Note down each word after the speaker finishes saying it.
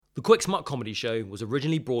The QuickSmart Comedy Show was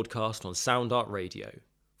originally broadcast on Soundart Radio.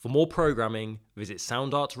 For more programming, visit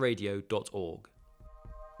soundartradio.org.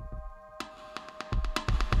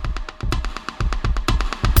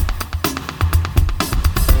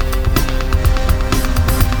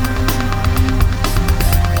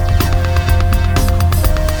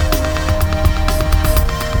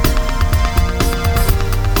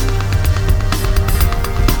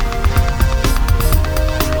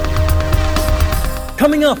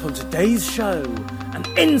 Coming up on today's show, an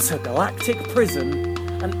intergalactic prison,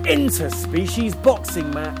 an interspecies boxing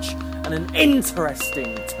match, and an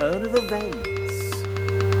interesting turn of events.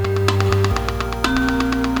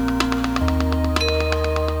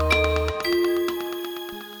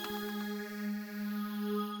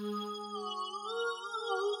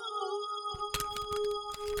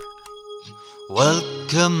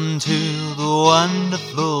 Welcome to the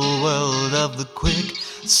wonderful world of the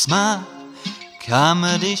QuickSmart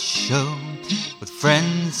Comedy Show with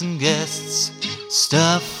friends and guests,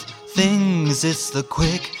 stuff, things. It's the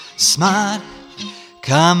QuickSmart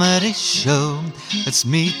Comedy Show. Let's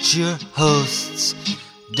meet your hosts,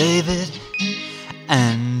 David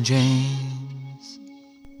and James.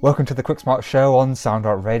 Welcome to the QuickSmart Show on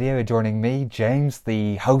Soundart Radio. You're joining me, James,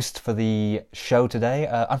 the host for the show today.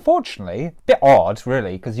 Unfortunately, a bit odd,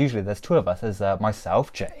 really, because usually there's two of us. There's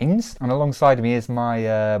myself, James, and alongside me is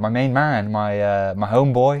my main man, my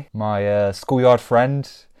homeboy, my schoolyard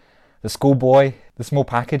friend, the schoolboy, the small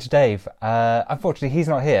package, Dave. Unfortunately, he's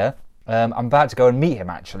not here. I'm about to go and meet him,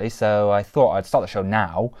 actually, so I thought I'd start the show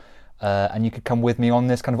now, and you could come with me on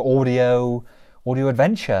this kind of audio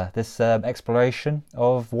adventure, this exploration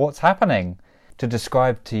of what's happening. To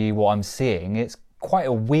describe to you what I'm seeing, it's quite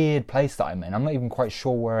a weird place that I'm in. I'm not even quite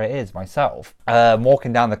sure where it is myself.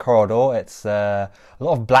 Walking down the corridor, it's a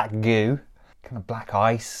lot of black goo, kind of black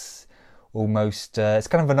ice, almost. It's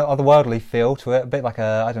kind of an otherworldly feel to it, a bit like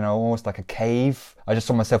almost like a cave. I just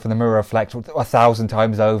saw myself in the mirror reflect 1,000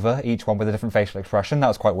 times over, each one with a different facial expression. That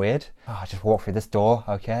was quite weird. I just walked through this door,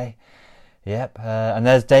 okay. Yep, and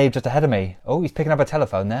there's Dave just ahead of me. Oh, he's picking up a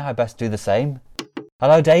telephone there. I best do the same.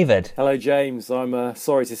 Hello, David. Hello, James. I'm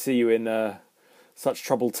sorry to see you in such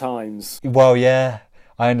troubled times. Well, yeah,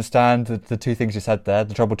 I understand the two things you said there,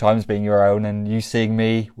 the troubled times being your own and you seeing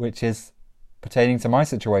me, which is pertaining to my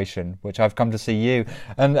situation, which I've come to see you.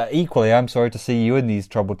 And equally, I'm sorry to see you in these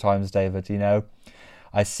troubled times, David. You know,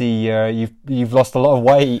 I see you've lost a lot of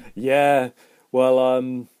weight. Yeah, well,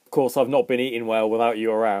 of course, I've not been eating well without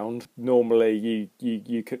you around. Normally,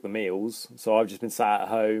 you cook the meals, so I've just been sat at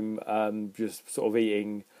home, just sort of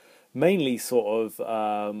eating mainly sort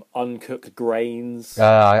of uncooked grains.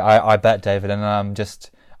 I bet, David, and I'm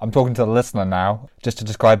talking to the listener now, just to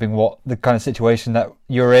describing what the kind of situation that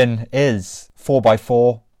you're in is.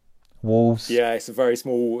 4x4 walls. Yeah, it's a very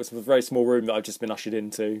small room that I've just been ushered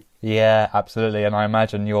into. Yeah, absolutely, and I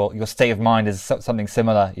imagine your state of mind is something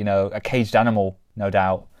similar. You know, a caged animal, no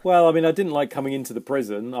doubt. Well, I mean, I didn't like coming into the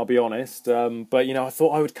prison, I'll be honest. But, you know, I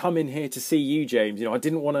thought I would come in here to see you, James. You know, I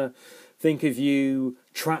didn't want to think of you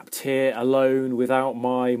trapped here alone without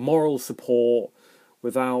my moral support,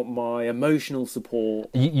 without my emotional support.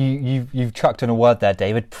 You've chucked in a word there,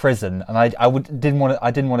 David. Prison, and I didn't want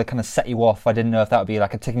to kind of set you off. I didn't know if that would be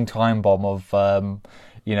like a ticking time bomb of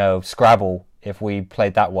Scrabble if we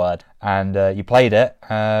played that word, and you played it.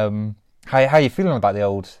 How are you feeling about the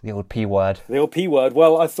old P word? The old P word.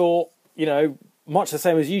 Well, I thought, you know, much the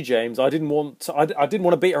same as you, James. I didn't want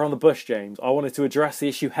to beat around the bush, James. I wanted to address the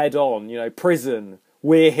issue head on. You know, prison.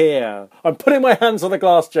 We're here. I'm putting my hands on the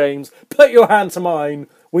glass, James. Put your hand to mine.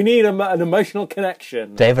 We need an emotional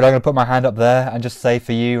connection. David, I'm going to put my hand up there and just say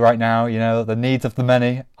for you right now, you know, the needs of the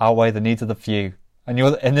many outweigh the needs of the few. And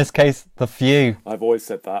you're, in this case, the few. I've always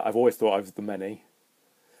said that. I've always thought I was the many.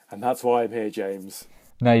 And that's why I'm here, James.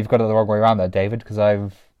 No, you've got it the wrong way around there, David, because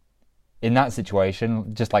in that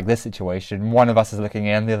situation, just like this situation, one of us is looking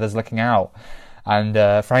in, the other's looking out.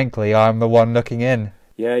 And frankly, I'm the one looking in.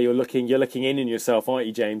 Yeah, you're looking in yourself, aren't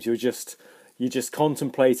you, James? You're just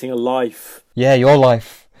contemplating a life. Yeah, your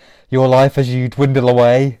life as you dwindle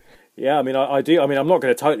away. Yeah, I mean, I do. I mean, I'm not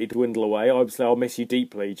going to totally dwindle away. Obviously, I'll miss you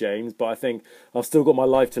deeply, James, but I think I've still got my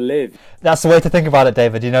life to live. That's the way to think about it,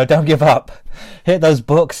 David. You know, don't give up. Hit those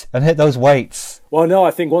books and hit those weights. Well, no,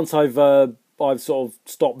 I think once I've sort of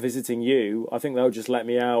stopped visiting you, I think they'll just let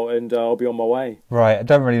me out and I'll be on my way. Right, I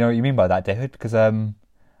don't really know what you mean by that, David, because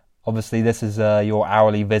obviously this is your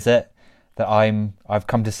hourly visit that I've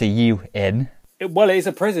come to see you in. Well, it is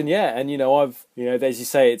a prison, yeah, and as you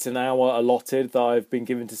say, it's an hour allotted that I've been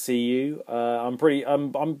given to see you. I'm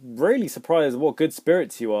really surprised at what good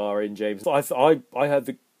spirits you are in, James. I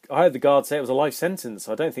heard the guard say it was a life sentence.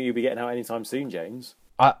 I don't think you'll be getting out anytime soon, James.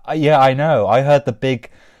 Yeah, I know. I heard the big,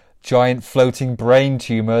 giant floating brain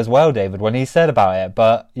tumour as well, David, when he said about it.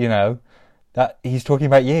 But, that he's talking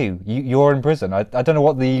about you. You're in prison. I don't know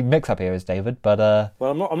what the mix-up here is, David, but...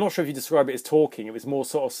 Well, I'm not sure if you describe it as talking. It was more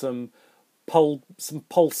sort of some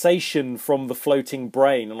pulsation from the floating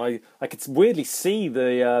brain, and I could weirdly see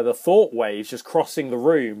the thought waves just crossing the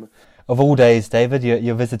room. Of all days, David,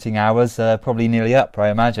 your visiting hours are probably nearly up, I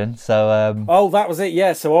imagine. So. Oh, that was it.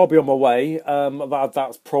 Yeah, so I'll be on my way.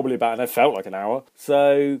 That's probably about, and it felt like an hour.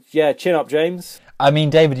 So yeah, chin up, James. I mean,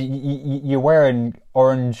 David, you're wearing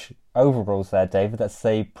orange overalls there, David. That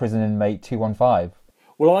say prison inmate 215.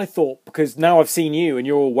 Well, I thought, because now I've seen you and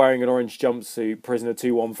you're wearing an orange jumpsuit, prisoner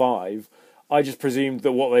 215, I just presumed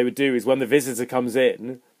that what they would do is when the visitor comes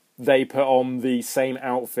in, they put on the same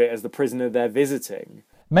outfit as the prisoner they're visiting.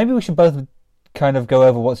 Maybe we should both kind of go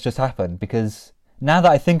over what's just happened, because now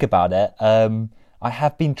that I think about it, I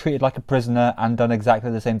have been treated like a prisoner and done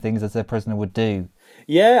exactly the same things as a prisoner would do.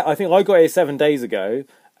 Yeah, I think I got here 7 days ago,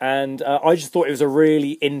 and I just thought it was a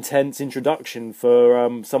really intense introduction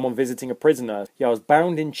for someone visiting a prisoner. Yeah, I was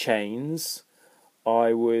bound in chains.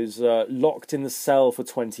 I was locked in the cell for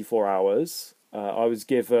 24 hours. I was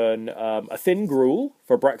given a thin gruel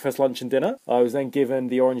for breakfast, lunch and dinner. I was then given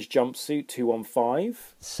the orange jumpsuit 215.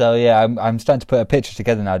 So yeah, I'm starting to put a picture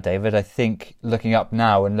together now, David. I think looking up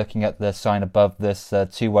now and looking at the sign above this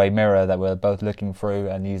two-way mirror that we're both looking through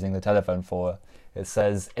and using the telephone for, it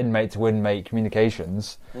says inmate to inmate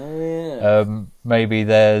communications. Oh yeah. Maybe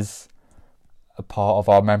there's a part of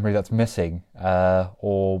our memory that's missing,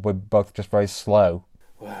 or we're both just very slow.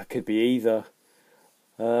 Well, it could be either.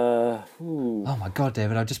 Oh my God,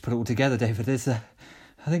 David! I just put it all together, David.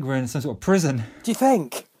 I think we're in some sort of prison. Do you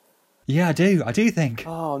think? Yeah, I do. I do think.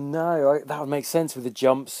 Oh no, that would make sense with the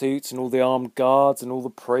jumpsuits and all the armed guards and all the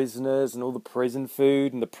prisoners and all the prison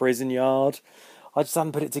food and the prison yard. I just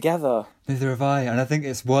hadn't put it together. Neither have I, and I think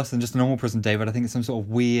it's worse than just a normal prison, David. I think it's some sort of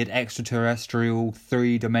weird extraterrestrial,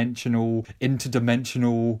 three-dimensional,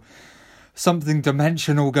 interdimensional, something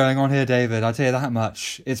dimensional going on here, David. I'll tell you that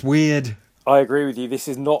much. It's weird. I agree with you. This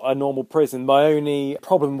is not a normal prison. My only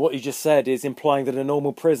problem with what you just said is implying that a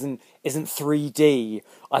normal prison isn't 3D.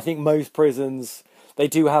 I think most prisons, they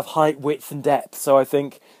do have height, width and depth. So I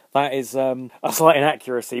think that is a slight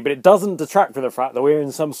inaccuracy. But it doesn't detract from the fact that we're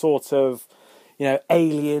in some sort of,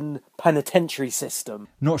 alien penitentiary system.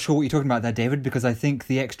 Not sure what you're talking about there, David, because I think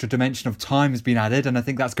the extra dimension of time has been added, and I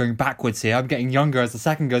think that's going backwards here. I'm getting younger as the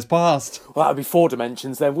second goes past. Well, that would be 4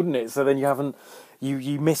 dimensions then, wouldn't it? So then you haven't...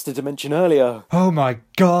 You missed a dimension earlier. Oh my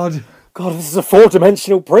God. God, this is a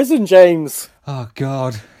 4-dimensional prison, James. Oh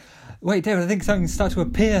God. Wait, David, I think something started to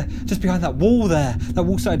appear just behind that wall there. That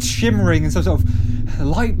wall started shimmering and some sort of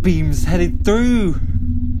light beams headed through.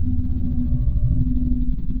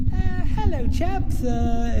 Hello, chaps.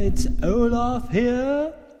 It's Olaf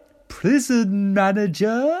here. Prison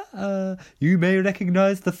manager. You may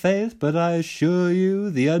recognise the face, but I assure you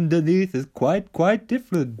the underneath is quite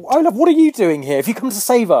different. Olaf, what are you doing here? Have you come to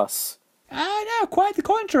save us? No, quite the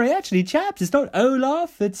contrary, actually, chaps. It's not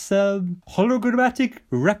Olaf, it's a hologrammatic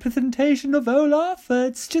representation of Olaf.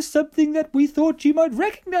 It's just something that we thought you might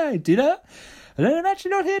recognise, And I'm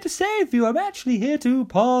actually not here to save you. I'm actually here to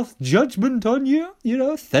pass judgment on you.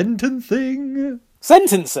 Sentencing.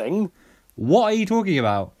 Sentencing? What are you talking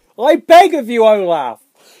about? I beg of you, Olaf.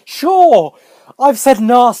 Sure, I've said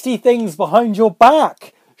nasty things behind your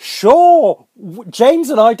back. Sure, James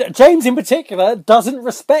in particular, doesn't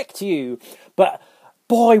respect you. But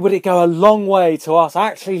boy, would it go a long way to us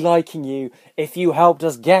actually liking you if you helped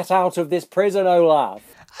us get out of this prison, Olaf.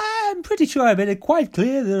 I'm pretty sure I made it quite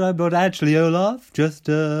clear that I'm not actually Olaf, just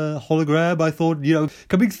a hologram. I thought,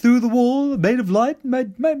 coming through the wall, made of light,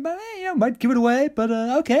 might give it away, but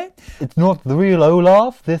okay. It's not the real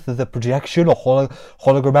Olaf. This is a projection, a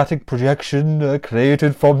hologrammatic projection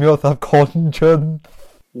created from your subconscious.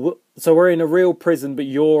 So we're in a real prison, but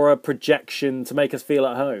you're a projection to make us feel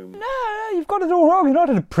at home? No, you've got it all wrong. You're not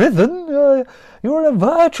in a prison. You're in a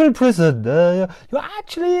virtual prison. You're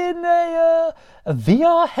actually in a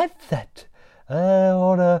VR headset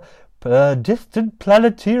on a distant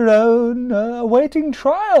planet to your own, awaiting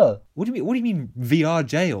trial. What do you mean VR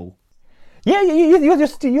jail? Yeah, you're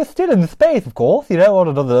still in space, of course, on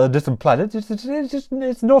another distant planet.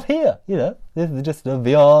 It's not here, This is just a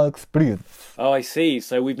VR experience. Oh, I see.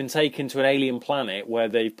 So we've been taken to an alien planet where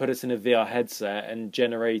they've put us in a VR headset and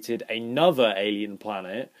generated another alien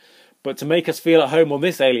planet, But to make us feel at home on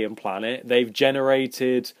this alien planet, they've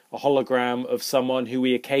generated a hologram of someone who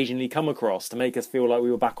we occasionally come across to make us feel like we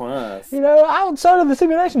were back on Earth. You know, outside of the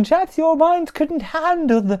simulation, chaps, your mind couldn't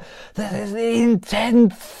handle the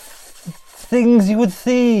intense things you would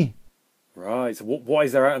see. Right, so what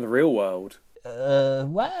is there out in the real world?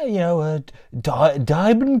 Well, you know,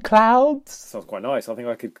 diamond clouds. Sounds quite nice. I think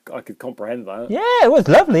I could comprehend that. Yeah, it was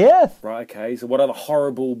lovely, yes. Right, okay. So what other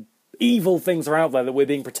horrible, evil things are out there that we're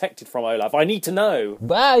being protected from, Olaf? I need to know.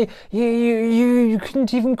 Well, you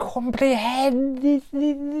couldn't even comprehend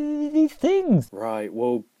these things. Right,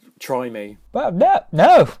 well, try me. Well,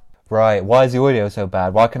 no. Right, why is the audio so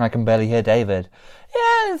bad? Why can I barely hear David?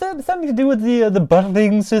 Yeah, it's something to do with the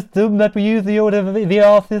buttling system that we use, the old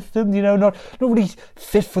VR system, you know, not really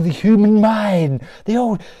fit for the human mind. The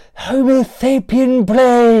old Homo sapien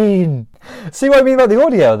brain. See what I mean about the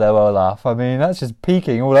audio, though, Olaf? I mean, that's just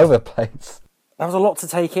peaking all over the place. That was a lot to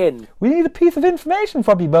take in. We need a piece of information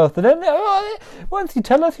from you both, and then once you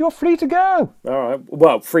tell us, you're free to go. All right.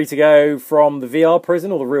 Well, free to go from the VR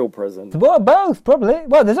prison or the real prison? Well, both, probably.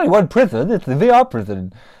 Well, there's only one prison. It's the VR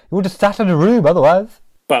prison. You're just sat in a room otherwise.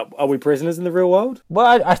 But are we prisoners in the real world?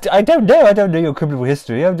 Well, I don't know. I don't know your criminal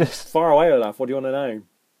history. I'm just... Far away, Olaf. What do you want to know?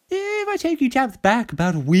 If I take you chaps back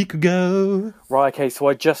about a week ago... Right, okay, so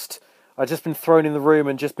I just been thrown in the room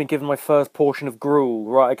and just been given my first portion of gruel.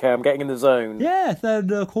 Right, okay, I'm getting in the zone. Yes,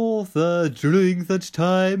 and of course, during such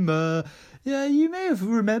time, you may have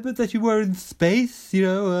remembered that you were in space, you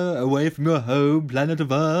know, away from your home planet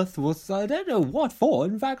of Earth. I don't know what for.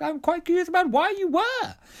 In fact, I'm quite curious about why you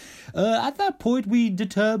were. At that point, we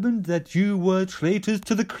determined that you were traitors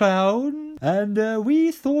to the crown, and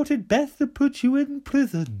we thought it best to put you in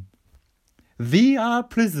prison. VR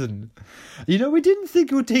prison. You know, we didn't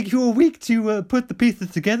think it would take you a week to put the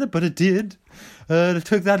pieces together, but it did. It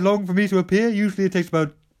took that long for me to appear. Usually it takes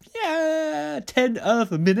about 10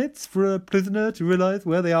 other minutes for a prisoner to realise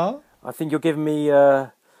where they are. I think you're giving me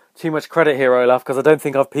too much credit here, Olaf, because I don't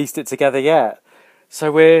think I've pieced it together yet.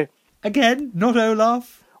 So we're... Again, not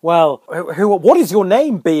Olaf. Well, what is your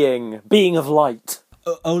name, being of light?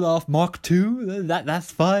 Olaf Mark II,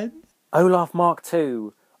 that's fine. Olaf Mark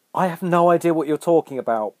II. I have no idea what you're talking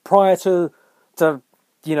about. Prior to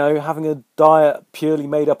you know, having a diet purely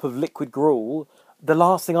made up of liquid gruel, the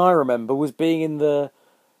last thing I remember was being in the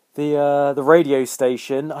radio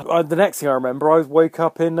station. The next thing I remember, I woke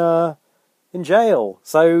up in jail.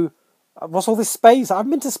 So, what's all this space? I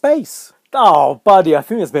haven't been to space. Oh, buddy, I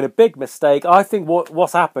think there's been a big mistake. I think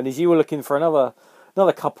what's happened is you were looking for another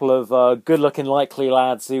couple of good-looking likely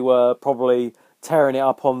lads who were probably tearing it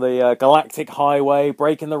up on the galactic highway,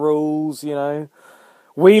 breaking the rules, you know,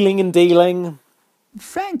 wheeling and dealing.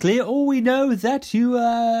 Frankly, all we know is that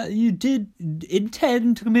you did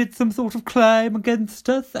intend to commit some sort of crime against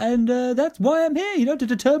us, and that's why I'm here, you know, to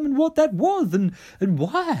determine what that was and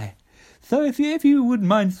why. So if you wouldn't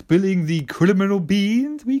mind spilling the criminal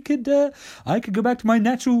beans, I could go back to my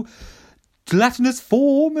natural gelatinous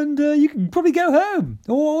form, and you can probably go home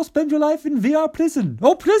or spend your life in VR prison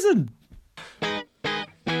or prison.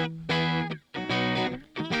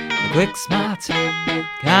 The QuickSmart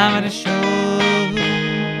Comedy Show.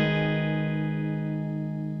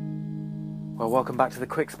 Well, welcome back to the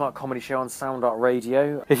QuickSmart Comedy Show on Soundart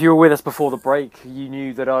Radio. If you were with us before the break, you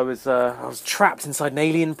knew that I was trapped inside an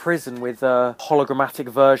alien prison with a hologrammatic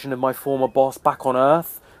version of my former boss back on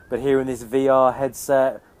Earth. But here in this VR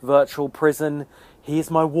headset virtual prison, he is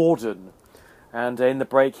my warden. And in the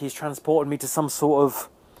break, he's transported me to some sort of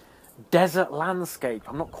desert landscape.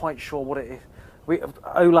 I'm not quite sure what it is.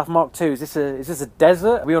 Olaf Mark II, is this a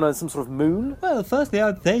desert? Are we on some sort of moon? Well, firstly,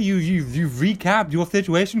 I'd say you've recapped your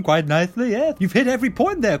situation quite nicely, yes. You've hit every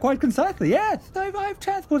point there quite concisely, yes. So I've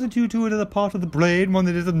transported you to another part of the brain, one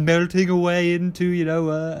that isn't melting away into, you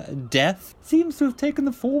know, death. Seems to have taken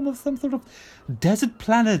the form of some sort of desert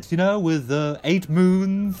planet, you know, with 8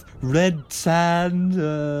 moons, red sand,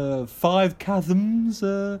 5 chasms.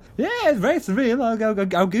 Yeah, it's very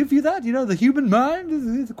surreal. I'll give you that. You know, the human mind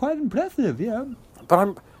is quite impressive, yeah.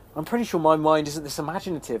 But I'm pretty sure my mind isn't this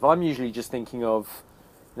imaginative. I'm usually just thinking of,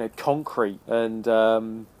 you know, concrete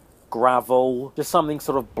and gravel, just something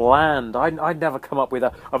sort of bland. I'd never come up with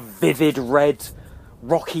a vivid red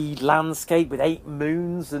rocky landscape with 8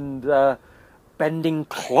 moons and bending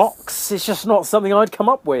clocks. It's just not something I'd come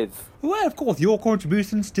up with. Well, of course, your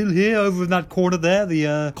contribution's still here over in that corner there,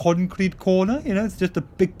 the concrete corner. You know, it's just a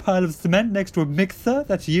big pile of cement next to a mixer.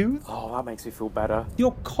 That's you. Oh, that makes me feel better.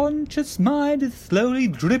 Your conscious mind is slowly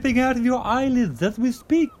dripping out of your eyelids as we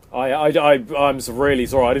speak. I'm really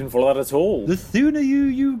sorry. I didn't follow that at all. The sooner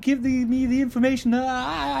you give me the information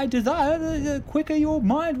I desire, the quicker your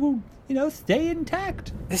mind will, stay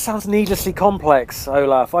intact. This sounds needlessly complex,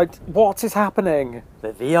 Olaf. What is happening?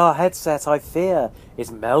 The VR headset, I fear,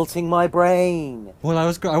 is melting my brain. Well, I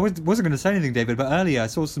wasn't going to say anything, David, but earlier I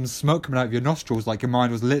saw some smoke coming out of your nostrils, like your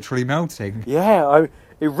mind was literally melting. Yeah,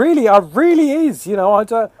 it really is.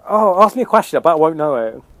 Ask me a question. I bet I won't know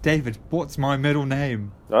it. David, what's my middle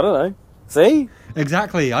name? I don't know. See?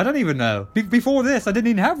 Exactly. I don't even know. Before this, I didn't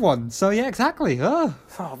even have one. So yeah, exactly. Oh,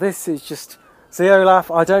 this is just. See, Olaf,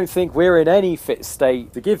 I don't think we're in any fit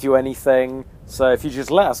state to give you anything, so if you just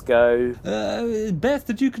let us go... Best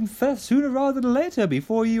that you confess sooner rather than later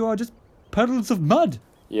before you are just puddles of mud.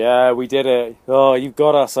 Yeah, we did it. Oh, you've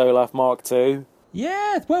got us, Olaf Mark II.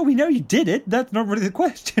 Yes, well, we know you did it. That's not really the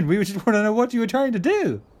question. We just want to know what you were trying to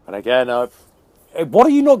do. And again, what are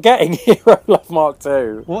you not getting here, Olaf Mark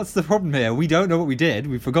II? What's the problem here? We don't know what we did.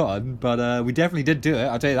 We've forgotten, but we definitely did do it.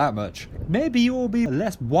 I'll tell you that much. Maybe you'll be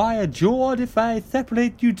less wire-jawed if I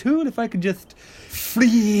separate you two, and if I can just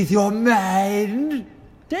freeze your mind.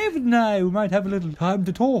 David and I might have a little time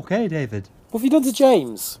to talk, eh, David? What have you done to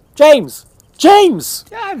James? James!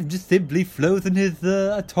 I've just simply frozen his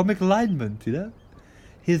atomic alignment,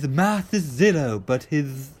 His mass is 0, but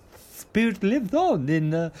his spirit lives on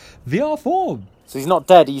in VR form. So he's not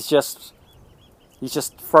dead. He's just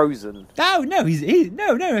frozen. Oh no,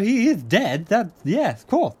 he is dead. Yes, of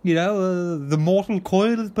course. The mortal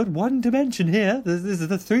coil is but one dimension here. This is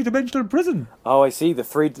a 3-dimensional prison. Oh, I see.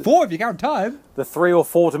 4 if you count time. The 3 or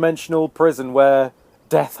 4-dimensional prison where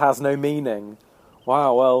death has no meaning.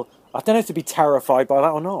 Wow. Well, I don't know if to be terrified by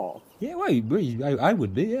that or not. Yeah, well, I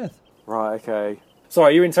would be. Yes. Right. Okay.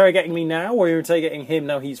 Sorry, are you interrogating me now, or are you interrogating him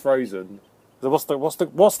now he's frozen? So what's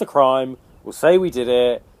the crime? We'll say we did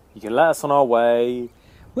it. You can let us on our way.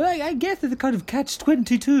 Well, I guess it's a kind of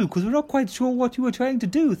catch-22, because we're not quite sure what you were trying to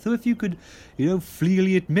do. So if you could,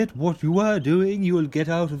 freely admit what you were doing, you will get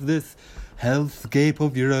out of this hellscape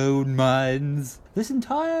of your own minds. This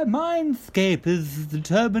entire mindscape is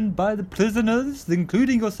determined by the prisoners,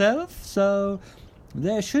 including yourself, so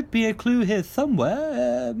there should be a clue here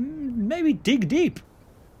somewhere. Maybe dig deep.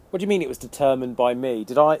 What do you mean it was determined by me?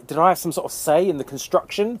 Did I have some sort of say in the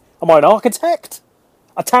construction? Am I an architect?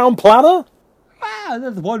 A town planner?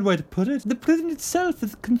 That's one way to put it. The prison itself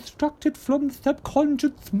is constructed from the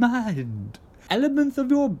subconscious mind. Elements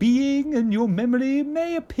of your being and your memory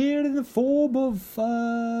may appear in the form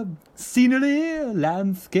of scenery,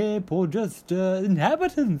 landscape, or just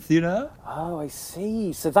inhabitants, Oh, I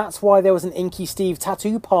see. So that's why there was an Inky Steve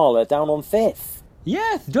tattoo parlour down on 5th.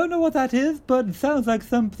 Yes, don't know what that is, but it sounds like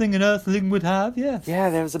something an Earthling would have, yes.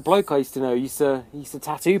 Yeah, there was a bloke I used to know, he used to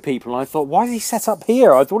tattoo people, and I thought, why did he set up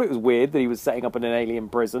here? I thought it was weird that he was setting up in an alien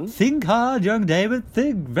prison. Think hard, young David,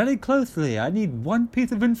 think very closely. I need one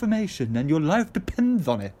piece of information, and your life depends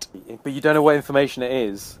on it. But you don't know what information it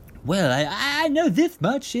is. Well, I know this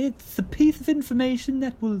much. It's a piece of information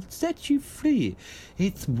that will set you free.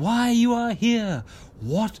 It's why you are here.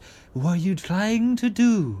 What were you trying to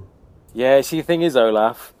do? Yeah, see, the thing is,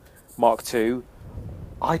 Olaf, Mark II,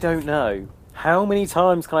 I don't know. How many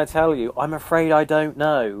times can I tell you? I'm afraid I don't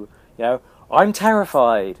know. I'm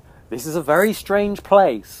terrified. This is a very strange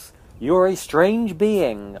place. You're a strange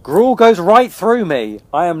being. Gruel goes right through me.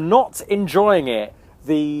 I am not enjoying it.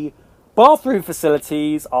 The bathroom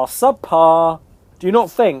facilities are subpar. Do you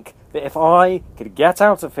not think that if I could get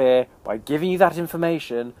out of here by giving you that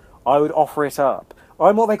information, I would offer it up?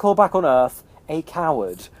 I'm what they call back on Earth a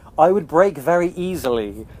coward. I would break very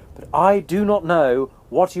easily, but I do not know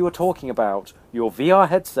what you are talking about. Your VR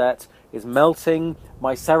headset is melting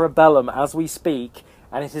my cerebellum as we speak,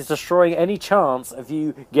 and it is destroying any chance of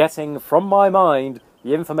you getting from my mind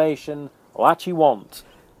the information that you want.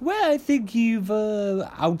 Well, I think you've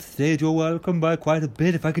outstayed your welcome by quite a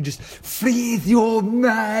bit. If I could just freeze your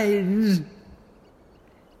mind.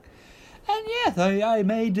 And yes, I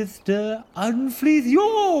may just unfreeze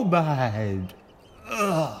your mind.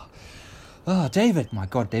 Ugh. Oh, David. My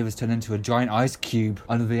God, David's turned into a giant ice cube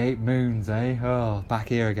under the 8 moons, eh? Oh, back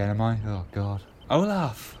here again, am I? Oh, God.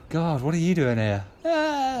 Olaf. God, what are you doing here?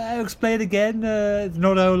 I'll explain again. It's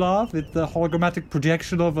not Olaf. It's a hologrammatic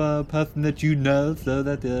projection of a person that you know, so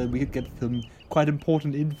that we could get some quite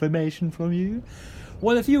important information from you.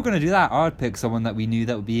 Well, if you were going to do that, I'd pick someone that we knew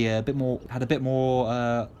that would be had a bit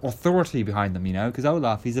more authority behind them, because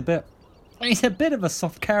Olaf, he's a bit of a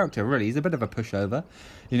soft character, really. He's a bit of a pushover.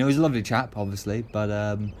 He's a lovely chap, obviously, but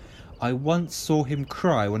I once saw him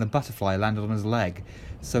cry when a butterfly landed on his leg,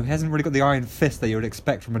 so he hasn't really got the iron fist that you would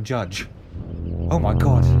expect from a judge. Oh my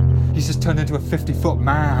God. He's just turned into a 50-foot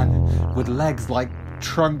man with legs like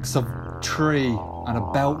trunks of tree and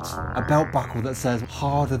a belt buckle that says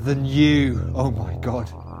harder than you. Oh my god.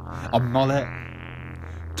 A mullet,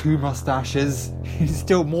 2 mustaches. He's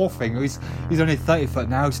still morphing. He's only 30 foot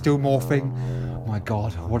now, still morphing. Oh my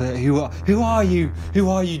god. Who are you? Who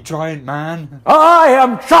are you, giant man? I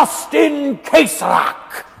am Justin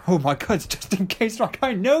Caserak. Oh my god, it's Justin Caserak.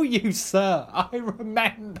 I know you, sir. I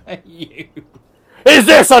remember you. Is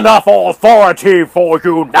this enough authority for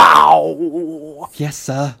you now? Yes,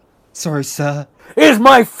 sir. Sorry, sir. Is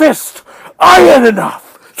my fist iron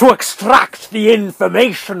enough to extract the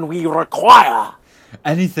information we require?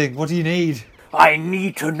 Anything. What do you need? I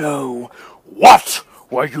need to know, what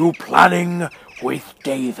were you planning with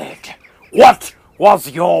David? What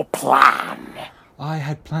was your plan? I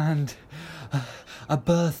had planned a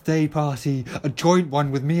birthday party, a joint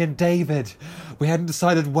one with me and David. We hadn't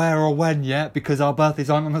decided where or when yet because our birthdays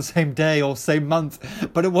aren't on the same day or same month,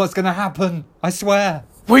 but it was going to happen, I swear.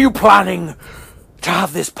 Were you planning to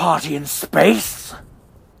have this party in space?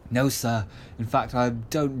 No, sir. In fact, I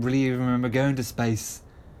don't really even remember going to space.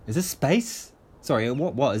 Is this space? Sorry,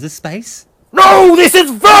 what? Is this space? No, this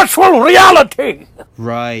is virtual reality!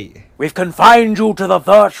 Right. We've confined you to the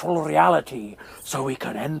virtual reality so we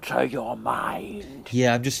can enter your mind.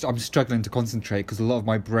 Yeah, I'm struggling to concentrate because a lot of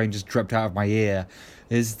my brain just dropped out of my ear.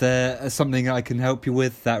 Is there something I can help you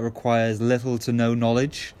with that requires little to no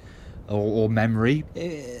knowledge or memory?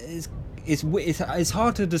 It's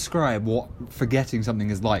hard to describe what forgetting something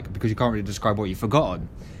is like because you can't really describe what you've forgotten.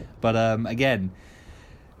 But again,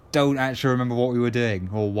 don't actually remember what we were doing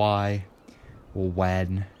or why or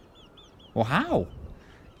when or how.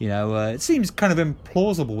 You know, it seems kind of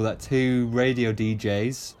implausible that 2 radio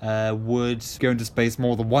DJs would go into space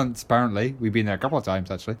more than once, apparently. We've been there a couple of times,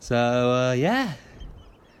 actually. So, yeah.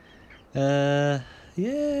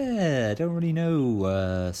 Yeah, don't really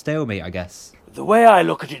know. Stalemate, I guess. The way I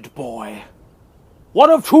look at it, boy, one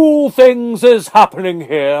of 2 things is happening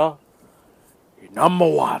here. Number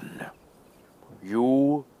 1,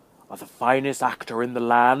 you are the finest actor in the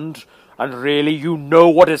land, and really you know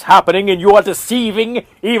what is happening, and you are deceiving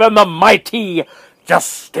even the mighty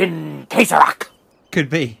Justin Caserak. Could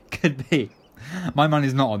be. My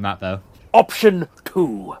money's not on that, though. Option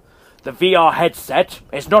 2. The VR headset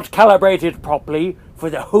is not calibrated properly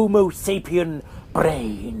for the Homo sapien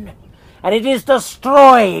brain, and it is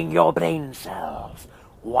destroying your brain cells,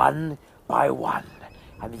 one by one,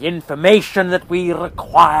 and the information that we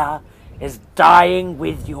require is dying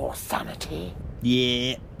with your sanity.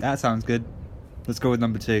 Yeah, that sounds good. Let's go with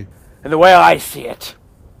number 2. And the way I see it,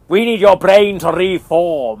 we need your brain to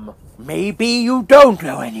reform. Maybe you don't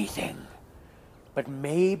know anything, but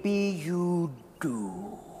maybe you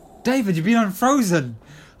do. David, you've been unfrozen.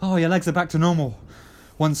 Oh, your legs are back to normal.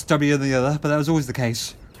 One stubbier than the other, but that was always the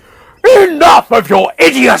case. Enough of your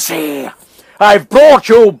idiocy! I've brought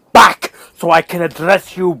you back so I can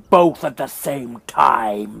address you both at the same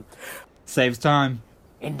time. Saves time.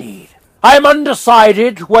 Indeed. I'm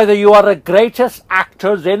undecided whether you are the greatest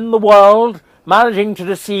actors in the world, managing to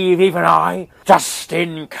deceive even I,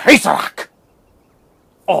 Justin Caserak.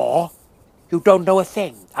 Or you don't know a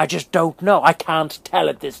thing. I just don't know. I can't tell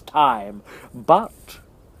at this time. But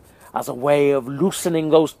as a way of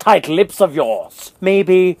loosening those tight lips of yours,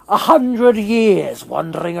 maybe 100 years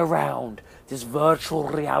wandering around this virtual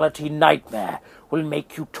reality nightmare will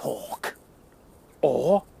make you talk.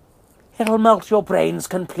 Or it'll melt your brains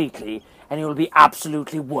completely, and you'll be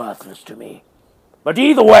absolutely worthless to me. But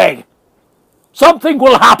either way, something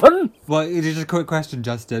will happen! Well, it is just a quick question,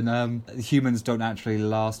 Justin. Humans don't actually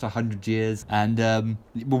last 100 years, and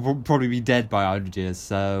we'll probably be dead by 100 years,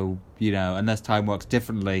 so, you know, unless time works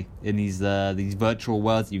differently in these virtual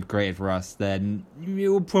worlds that you've created for us, then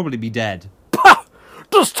you will probably be dead. Pah!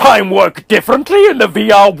 Does time work differently in the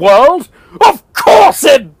VR world? Of course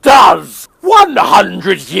it does!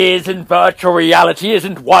 100 years in virtual reality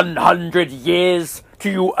isn't 100 years to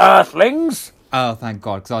you earthlings. Oh, thank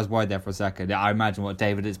God, because I was worried there for a second. I imagine what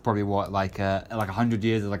David is probably like 100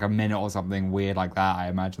 years is like a minute or something weird like that. I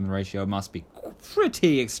imagine the ratio must be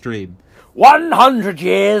pretty extreme. 100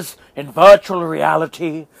 years in virtual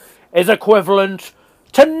reality is equivalent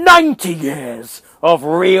to 90 years of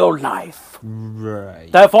real life.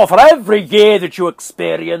 Right. Therefore, for every year that you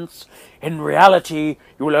experience, in reality,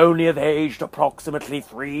 you will only have aged approximately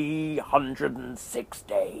 306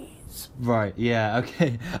 days. Right, yeah,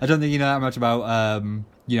 okay. I don't think you know that much about,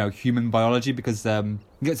 human biology because,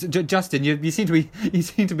 Justin, you seem to be,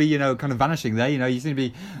 kind of vanishing there. You seem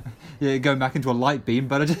to be going back into a light beam,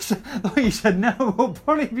 but I just thought you said no, we'll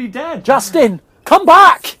probably be dead. Justin, come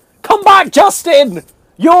back! Come back, Justin!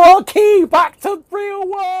 You're a key back to real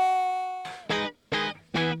world!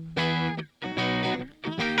 The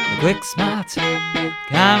QuickSmart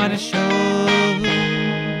Comedy Show.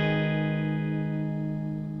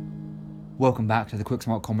 Welcome back to the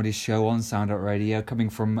QuickSmart Comedy Show on Soundart Radio, coming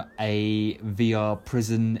from a VR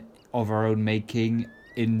prison of our own making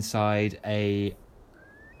inside a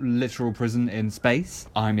literal prison in space.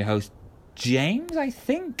 I'm your host, James, I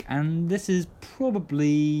think, and this is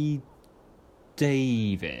probably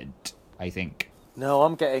David, I think. No,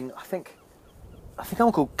 I think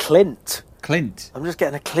I'm called Clint. Clint. I'm just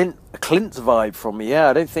getting a Clint vibe from me. Yeah,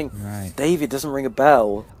 I don't think Right. David doesn't ring a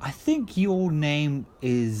bell. I think your name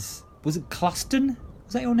is... Was it Cluston?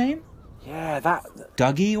 Was that your name? Yeah, that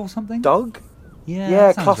Dougie or something? Doug. Yeah,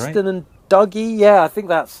 Yeah, that sounds Cluston right. and Dougie. Yeah, I think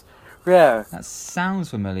that's That sounds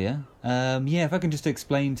familiar. Yeah, if I can just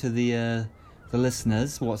explain to the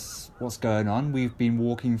listeners what's going on. We've been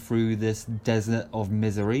walking through this desert of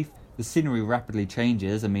misery. The scenery rapidly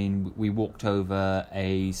changes. I mean, we walked over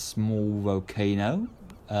a small volcano,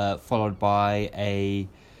 followed by a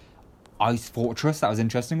ice fortress. That was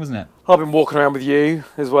interesting, wasn't it? I've been walking around with you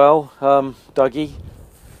as well, Dougie,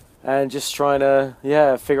 and just trying to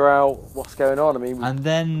figure out what's going on. I mean, And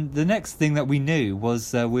then the next thing that we knew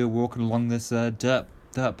was we were walking along this dirt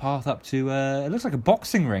path up to it looks like a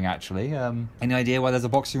boxing ring, actually. Any idea why there's a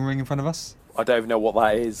boxing ring in front of us? I don't even know what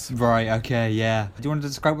that is. Right, okay, yeah. Do you want to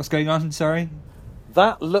describe what's going on? Sorry.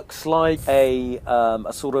 That looks like a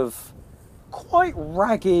sort of quite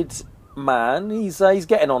ragged man. He's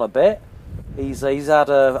getting on a bit. He's had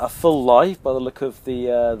a full life by the look of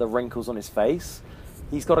the wrinkles on his face.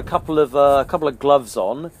 He's got a couple of gloves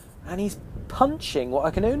on, and he's punching what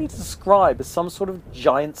I can only describe as some sort of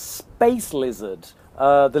giant space lizard.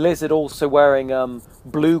 The lizard also wearing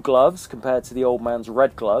blue gloves compared to the old man's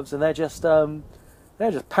red gloves, and they're just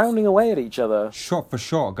pounding away at each other. Shot for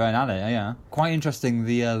shot, going at it, yeah. Quite interesting,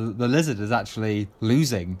 the lizard is actually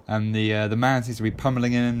losing, and the man seems to be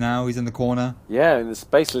pummeling him now. He's in the corner. Yeah, and the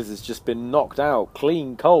space lizard's just been knocked out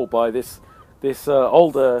clean cold by this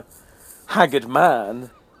older, haggard man.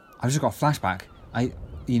 I've just got a flashback. I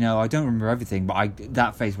don't remember everything, but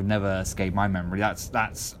that face would never escape my memory. That's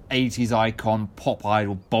 80s icon, pop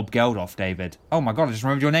idol, Bob Geldof, David. Oh my god, I just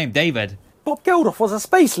remembered your name, David. Bob Geldof was a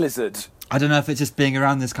space lizard. I don't know if it's just being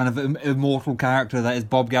around this kind of immortal character that is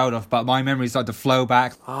Bob Geldof, but my memory started to flow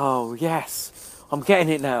back. Oh, yes. I'm getting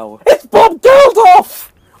it now. It's Bob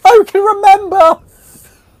Geldof! I can remember!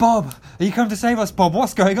 Bob, are you come to save us, Bob?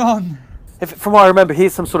 What's going on? From what I remember,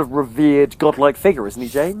 he's some sort of revered, godlike figure, isn't he,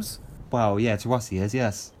 James? Well, yeah, to us he is,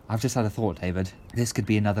 yes. I've just had a thought, David. This could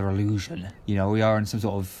be another illusion. You know, we are in some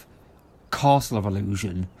sort of castle of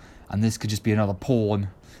illusion, and this could just be another pawn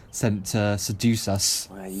sent to seduce us.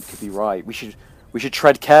 Well, you could be right. We should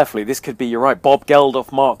tread carefully. This could be, you're right, Bob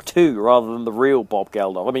Geldof Mark II rather than the real Bob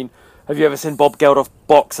Geldof. I mean, have you ever seen Bob Geldof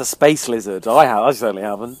box a space lizard? I certainly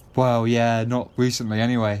haven't. Well, yeah, not recently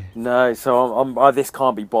anyway. No, so this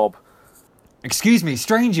can't be Bob. Excuse me,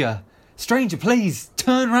 stranger! Stranger, please,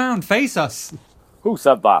 turn round, face us! Who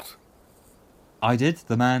said that? I did.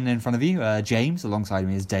 The man in front of you, James, alongside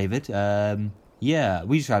me is David. Yeah,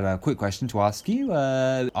 we just had a quick question to ask you.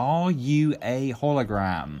 Are you a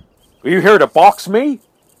hologram? Are you here to box me?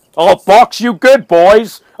 I'll box you good,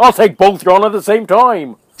 boys. I'll take both you on at the same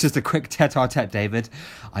time. Just a quick tete-a-tete, David.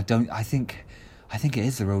 I think it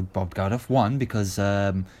is the real Bob Geldof. One, because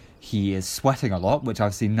he is sweating a lot, which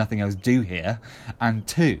I've seen nothing else do here. And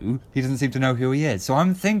two, he doesn't seem to know who he is. So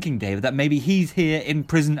I'm thinking, David, that maybe he's here in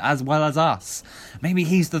prison as well as us. Maybe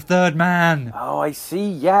he's the third man. Oh, I see,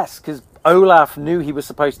 yes, because Olaf knew he was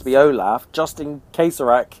supposed to be Olaf. Justin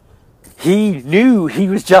Kasarak, he knew he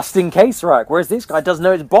was Justin Kasarak, whereas this guy doesn't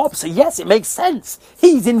know it's Bob. So yes, it makes sense.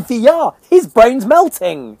 He's in VR. His brain's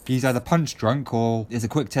melting. He's either punch drunk, or there's a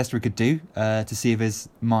quick test we could do to see if his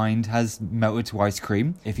mind has melted to ice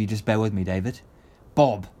cream. If you just bear with me, David.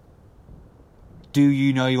 Bob, do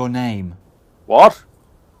you know your name? What?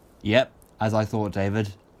 Yep, as I thought,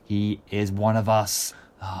 David. He is one of us.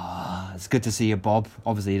 Ah, it's good to see you, Bob.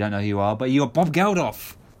 Obviously, you don't know who you are, but you're Bob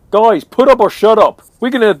Geldof. Guys, put up or shut up.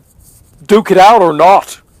 We gonna duke it out or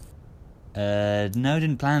not? No,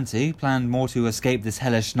 didn't plan to. Planned more to escape this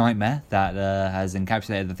hellish nightmare that has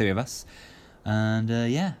encapsulated the three of us. And,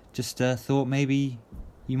 yeah, just thought maybe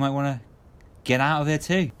you might want to get out of here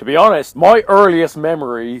too. To be honest, my earliest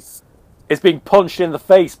memory is being punched in the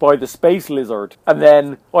face by the space lizard. And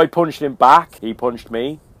then I punched him back. He punched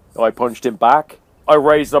me. I punched him back. I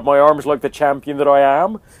raised up my arms like the champion that I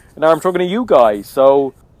am. And now I'm talking to you guys,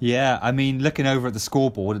 so... Yeah, I mean, looking over at the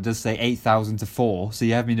scoreboard, it does say 8,000 to 4, so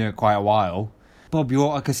you have been doing it quite a while. Bob,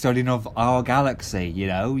 you're a custodian of our galaxy, you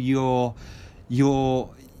know?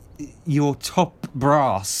 You're top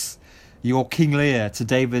brass. You're King Lear to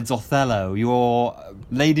David's Othello. You're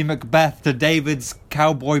Lady Macbeth to David's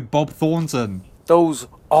cowboy Bob Thornton. Those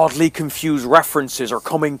oddly confused references are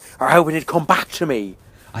hoping to come back to me.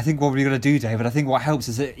 I think what we're going to do, David, I think what helps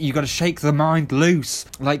is that you got to shake the mind loose,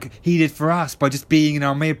 like he did for us, by just being in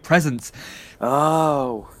our mere presence.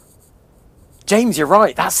 Oh. James, you're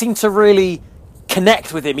right. That seemed to really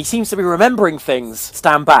connect with him. He seems to be remembering things.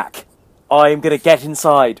 Stand back. I'm going to get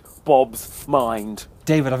inside Bob's mind.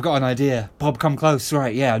 David, I've got an idea. Bob, come close.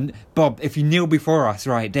 Right, yeah. Bob, if you kneel before us,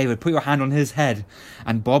 right, David, put your hand on his head.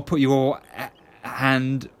 And Bob, put your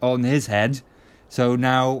hand on his head. So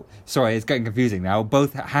now, sorry, it's getting confusing now.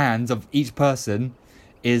 Both hands of each person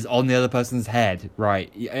is on the other person's head.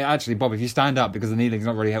 Right. Actually, Bob, if you stand up, because the kneeling's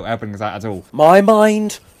not really helping us out at all. My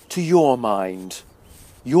mind to your mind.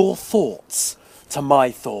 Your thoughts to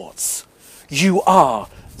my thoughts. You are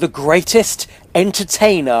the greatest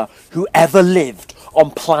entertainer who ever lived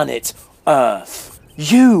on planet Earth.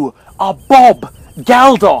 You are Bob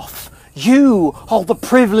Geldof. You hold the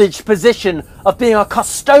privileged position of being a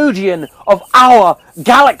custodian of our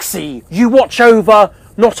galaxy. You watch over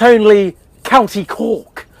not only County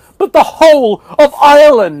Cork, but the whole of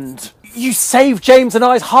Ireland. You saved James and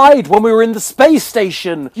I's hide when we were in the space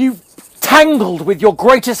station. You tangled with your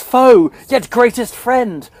greatest foe, yet greatest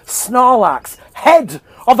friend, Snorlax, head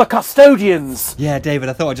of the custodians. Yeah, David,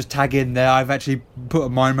 I thought I'd just tag in there. I've actually put a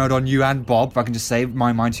mind mode on you and Bob. If I can just say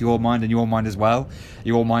my mind to your mind and your mind as well.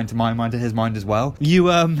 Your mind to my mind to his mind as well.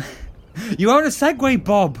 You own a Segway,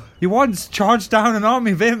 Bob. You once charged down an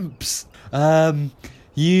army of imps.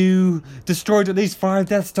 You destroyed at least 5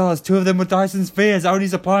 Death Stars. 2 of them were Dyson Spheres, only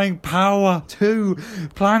supplying power to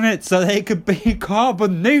planets so they could be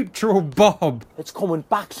carbon neutral, Bob. It's coming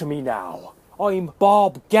back to me now. I'm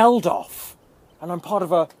Bob Geldof, and I'm part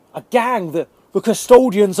of a gang, the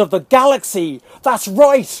custodians of the galaxy. That's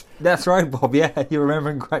right. That's right, Bob. Yeah, you're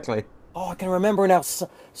remembering correctly. Oh, I can remember now.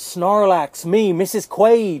 Snorlax, me, Mrs.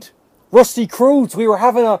 Quaid, Rusty Croods. We were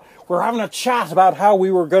having a chat about how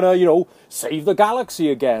we were gonna, save the galaxy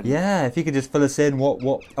again. Yeah, if you could just fill us in,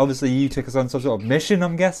 what obviously you took us on some sort of mission,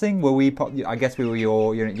 I'm guessing. I guess we were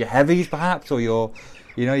your heavies, perhaps, or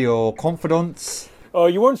your confidants.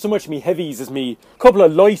 You weren't so much me heavies as me couple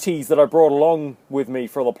of lighties that I brought along with me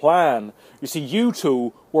for the plan. You see, you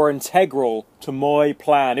two were integral to my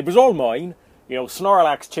plan. It was all mine.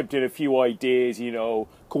 Snorlax chipped in a few ideas,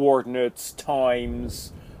 coordinates,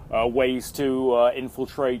 times, ways to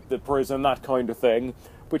infiltrate the prison, that kind of thing.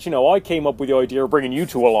 But, I came up with the idea of bringing you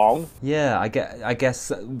two along. Yeah, I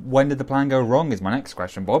guess when did the plan go wrong is my next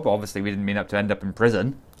question, Bob. Obviously, we didn't mean to end up in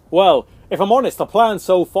prison. Well, if I'm honest, the plan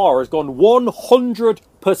so far has gone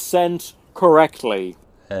 100% correctly.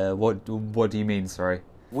 What do you mean, sorry?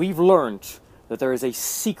 We've learnt that there is a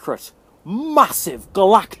secret, massive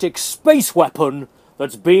galactic space weapon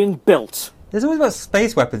that's being built. There's always about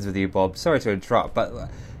space weapons with you, Bob. Sorry to interrupt, but...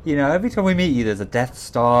 every time we meet you, there's a Death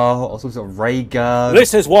Star or some sort of ray gun.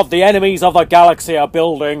 This is what the enemies of the galaxy are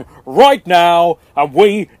building right now, and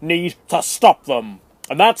we need to stop them.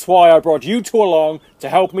 And that's why I brought you two along to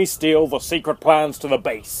help me steal the secret plans to the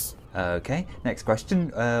base. Okay, next question.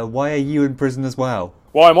 Why are you in prison as well?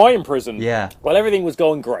 Why am I in prison? Yeah. Well, everything was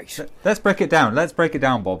going great. Let's break it down.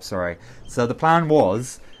 Bob, sorry. So the plan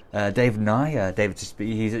was... David and I,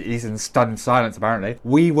 he's in stunned silence apparently.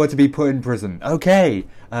 We were to be put in prison. Okay.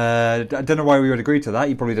 I don't know why we would agree to that.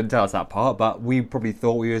 You probably didn't tell us that part, but we probably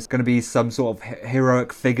thought we was going to be some sort of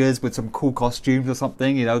heroic figures with some cool costumes or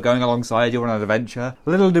something, going alongside you on an adventure.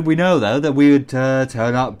 Little did we know, though, that we would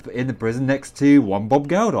turn up in the prison next to one Bob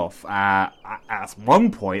Geldof. At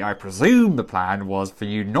one point, I presume the plan was for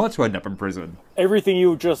you not to end up in prison. Everything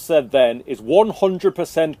you just said then is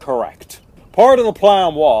 100% correct. Part of the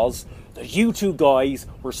plan was that you two guys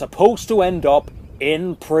were supposed to end up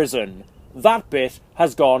in prison. That bit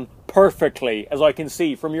has gone perfectly, as I can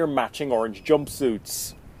see from your matching orange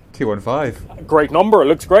jumpsuits. 215. Great number, it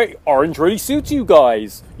looks great. Orange really suits you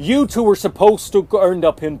guys. You two were supposed to end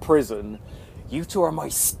up in prison. You two are my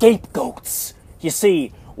scapegoats. You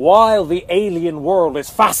see, while the alien world is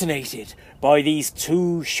fascinated by these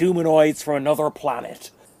two humanoids from another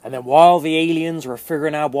planet, and then while the aliens were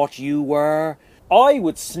figuring out what you were, I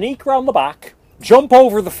would sneak round the back, jump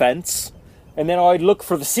over the fence, and then I'd look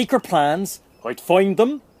for the secret plans, I'd find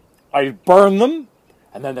them, I'd burn them,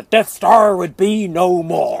 and then the Death Star would be no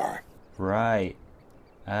more. Right.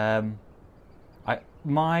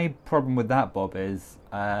 my problem with that, Bob, is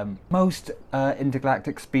most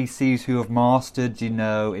intergalactic species who have mastered,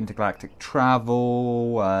 intergalactic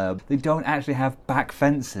travel, they don't actually have back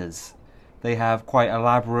fences. They have quite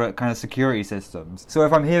elaborate kind of security systems. So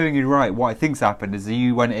if I'm hearing you right, what I think's happened is that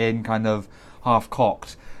you went in kind of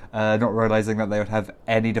half-cocked, not realising that they would have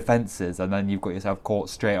any defences, and then you've got yourself caught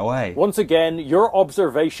straight away. Once again, your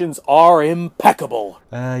observations are impeccable.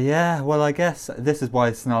 Yeah, well, I guess this is why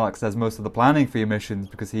Snorlax does most of the planning for your missions,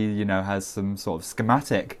 because he, has some sort of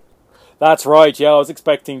schematic. That's right, yeah, I was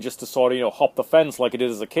expecting just to sort of, hop the fence like I did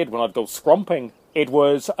as a kid when I'd go scrumping. It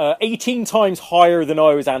was 18 times higher than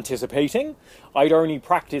I was anticipating. I'd only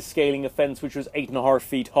practiced scaling a fence which was 8.5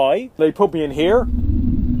 feet high. They put me in here.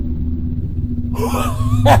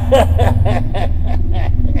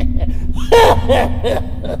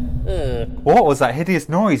 What was that hideous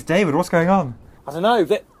noise? David, what's going on? I don't know,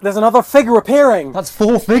 there's another figure appearing. That's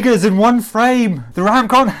 4 figures in one frame. The RAM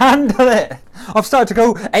can't handle it. I've started to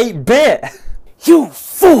go 8-bit. You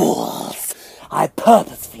fools! I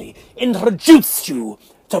purposefully introduced you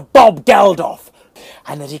to Bob Geldof,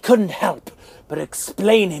 and that he couldn't help but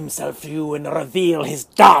explain himself to you and reveal his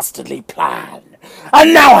dastardly plan.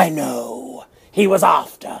 And now I know he was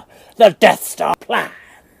after the Death Star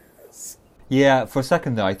plans. Yeah, for a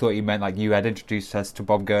second there, I thought you meant like you had introduced us to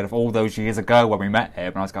Bob Geldof all those years ago when we met him,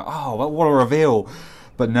 and I was going, oh, what a reveal.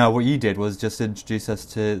 But no, what you did was just introduce us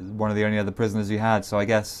to one of the only other prisoners you had, so I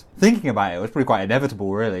guess thinking about it was pretty quite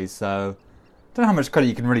inevitable, really, so I don't know how much credit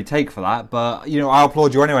you can really take for that, but, I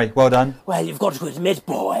applaud you anyway. Well done. Well, you've got to admit,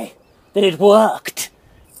 boy, that it worked.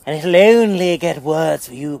 And it'll only get worse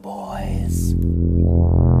for you boys.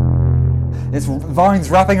 It's vines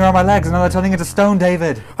wrapping around my legs and now they're turning into stone,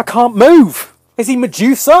 David. I can't move. Is he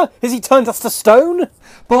Medusa? Has he turned us to stone?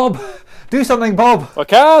 Bob! Do something, Bob! I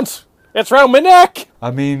can't. It's round my neck.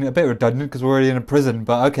 I mean, a bit redundant because we're already in a prison,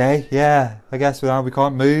 but okay, yeah. I guess now we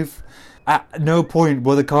can't move. At no point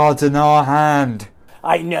were the cards in our hand.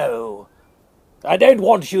 I know. I don't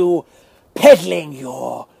want you peddling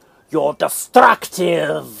your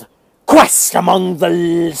destructive quest among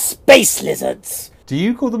the space lizards. Do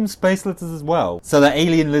you call them space lizards as well? So they're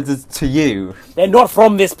alien lizards to you? They're not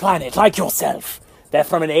from this planet, like yourself. They're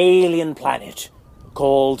from an alien planet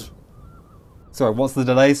called... Sorry, what's the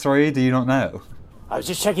delay, sorry? Do you not know? I was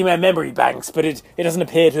just checking my memory banks, but it doesn't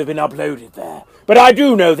appear to have been uploaded there. But I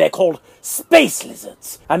do know they're called space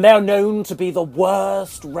lizards, and they're known to be the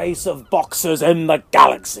worst race of boxers in the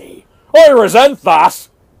galaxy. I resent that.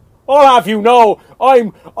 I'll have you know,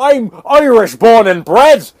 I'm Irish born and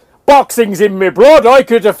bred. Boxing's in my blood. I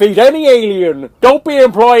could defeat any alien. Don't be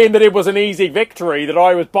implying that it was an easy victory, that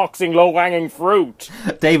I was boxing low-hanging fruit.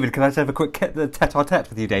 David, can I just have a quick tete-a-tete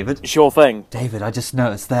with you, David? Sure thing. David, I just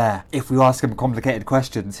noticed there, if we ask him complicated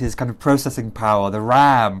questions, his kind of processing power, the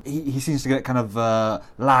RAM, he seems to get kind of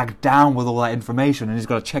lagged down with all that information, and he's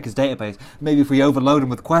got to check his database. Maybe if we overload him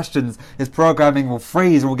with questions, his programming will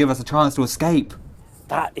freeze and will give us a chance to escape.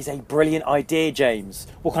 That is a brilliant idea, James.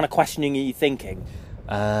 What kind of questioning are you thinking?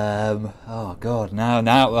 Oh God, now,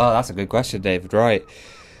 well, that's a good question, David, right.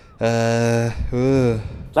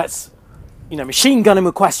 Let's, machine gun him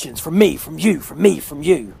with questions from me, from you.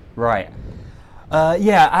 Right.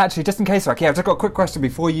 Yeah, actually, just in case, I've just got a quick question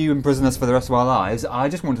before you imprison us for the rest of our lives. I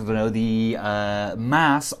just wanted to know the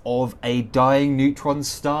mass of a dying neutron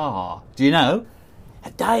star. Do you know? A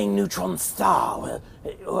dying neutron star?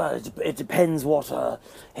 It depends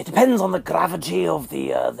it depends on the gravity of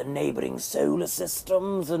the neighbouring solar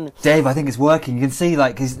systems and... Dave, I think it's working. You can see,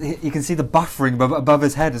 you can see the buffering above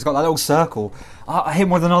his head. It's got that little circle. I hit him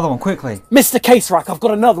with another one, quickly. Mr. Caserac, I've got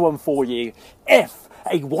another one for you. If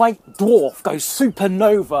a white dwarf goes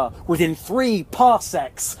supernova within 3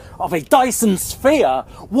 parsecs of a Dyson sphere,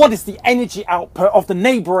 what is the energy output of the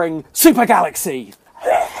neighbouring supergalaxy?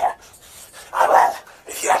 Well,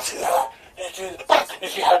 if you had to...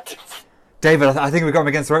 David, I think we've got him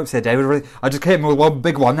against the ropes here, David. I just hit him with one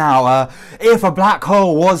big one now. If a black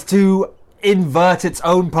hole was to invert its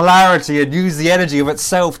own polarity and use the energy of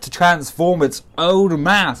itself to transform its own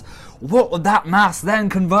mass, what would that mass then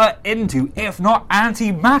convert into, if not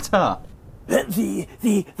antimatter?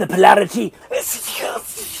 The polarity...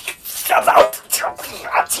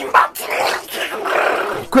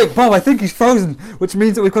 Quick, Bob, I think he's frozen, which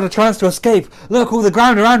means that we've got a chance to escape. Look, all the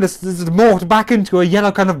ground around us is morphed back into a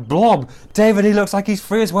yellow kind of blob. David, he looks like he's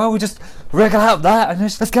free as well. We just wriggle out that and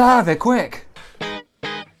let's get out of here, quick. The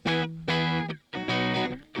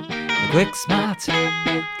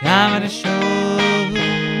QuickSmart Comedy Show.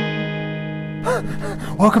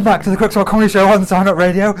 Welcome back to the QuickSmart Comedy Show on Soundart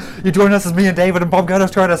Radio. You join us as me and David and Bob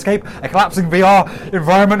Gerdos try to escape a collapsing VR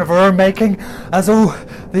environment of our own making as all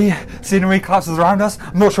the scenery collapses around us.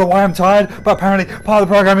 I'm not sure why I'm tired, but apparently part of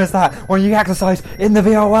the program is that when you exercise in the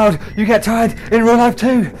VR world, you get tired in real life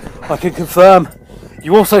too. I can confirm,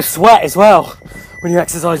 you also sweat as well when you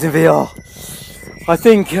exercise in VR. I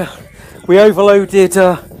think we overloaded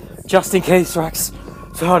just in case tracks.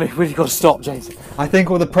 So honey, we've got to stop, James. I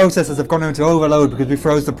think all the processors have gone into overload because we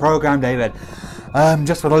froze the program, David.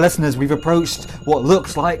 Just for the listeners, we've approached what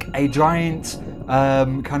looks like a giant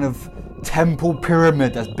kind of temple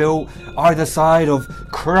pyramid that's built either side of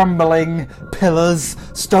crumbling pillars,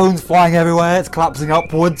 stones flying everywhere, it's collapsing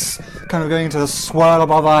upwards, kind of going into a swirl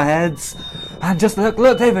above our heads. And just look,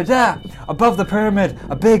 David, there, above the pyramid,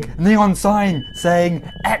 a big neon sign saying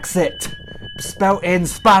exit. Spelt in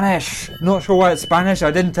Spanish. Not sure why it's Spanish.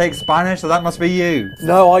 I didn't take Spanish, so that must be you.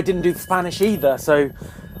 No, I didn't do Spanish either, so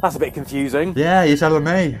that's a bit confusing. Yeah, you're telling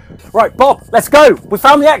me. Right, Bob, let's go. We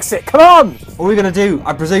found the exit. Come on. All we're going to do,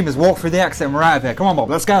 I presume, is walk through the exit and we're out of here. Come on,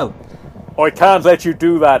 Bob, let's go. I can't let you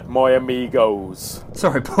do that, my amigos.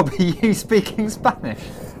 Sorry, Bob, are you speaking Spanish?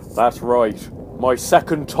 That's right. My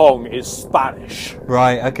second tongue is Spanish.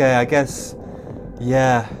 Right, okay, I guess.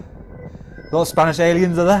 Yeah. A lot of Spanish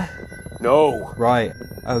aliens are there? No. Right,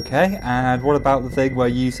 okay. And what about the thing where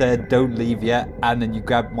you said don't leave yet and then you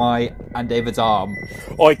grabbed my and David's arm?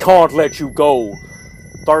 I can't let you go.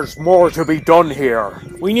 There's more to be done here.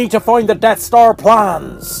 We need to find the Death Star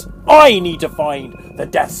plans. I need to find the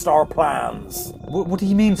Death Star plans. What do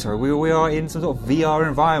you mean, sir? We are in some sort of VR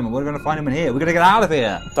environment. We're going to find them in here. We're going to get out of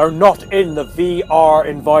here. They're not in the VR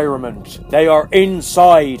environment. They are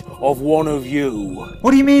inside of one of you.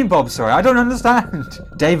 What do you mean, Bob? Sorry, I don't understand.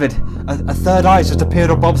 David, a third eye just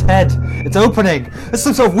appeared on Bob's head. It's opening. There's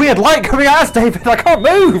some sort of weird light coming at us, David. I can't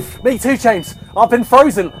move. Me too, James. I've been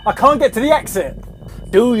frozen. I can't get to the exit.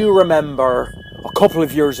 Do you remember a couple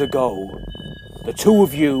of years ago, the two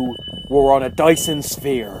of you were on a Dyson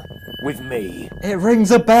sphere with me? It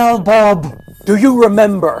rings a bell, Bob. Do you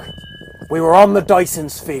remember? We were on the Dyson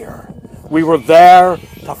sphere. We were there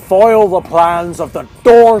to foil the plans of the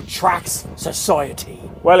Door Tracks Society.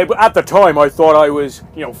 Well, at the time I thought I was,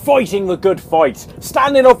 fighting the good fight,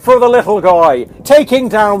 standing up for the little guy, taking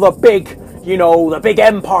down the big, the big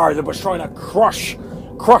empire that was trying to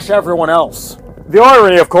crush everyone else. The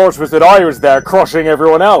irony, of course, was that I was there crushing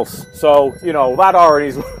everyone else. So, that irony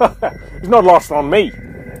is not lost on me.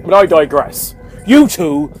 But I digress. You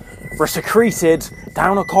two were secreted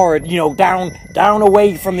down a corridor, down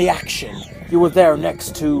away from the action. You were there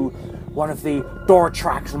next to one of the Door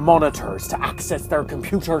Tracks monitors to access their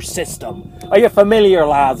computer system. Are you familiar,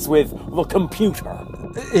 lads, with the computer?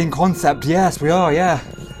 In concept, yes, we are, yeah.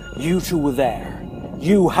 You two were there.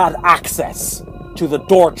 You had access to the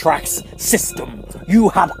Door Tracks system. You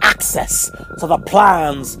had access to the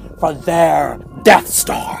plans for their Death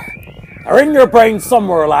Star. They're in your brain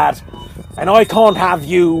somewhere, lad, and I can't have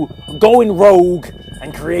you going rogue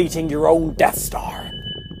and creating your own Death Star.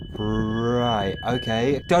 Right,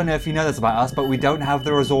 okay. Don't know if you know this about us, but we don't have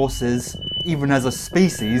the resources, even as a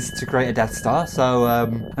species, to create a Death Star. So,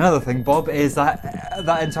 another thing, Bob, is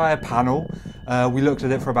that entire panel, we looked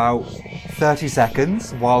at it for about 30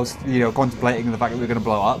 seconds whilst, contemplating the fact that we were going to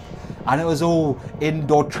blow up. And it was all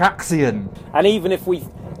indoor Traxian. And even if we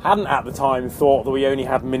hadn't at the time thought that we only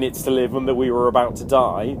had minutes to live and that we were about to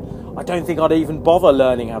die, I don't think I'd even bother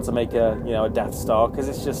learning how to make a Death Star, because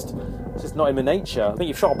it's just not in my nature. I think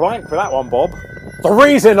you've shot a blank for that one, Bob. The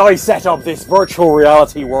reason I set up this virtual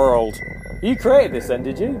reality world. You created this then,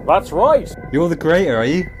 did you? That's right. You're the creator, are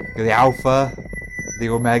you? You're the Alpha, the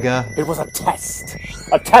Omega. It was a test.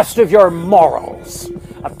 A test of your morals.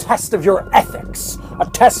 A test of your ethics. A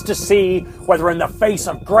test to see whether in the face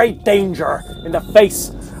of great danger, in the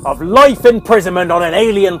face of life imprisonment on an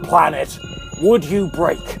alien planet, would you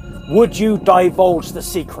break? Would you divulge the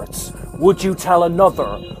secrets? Would you tell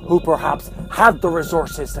another who perhaps had the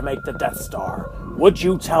resources to make the Death Star? Would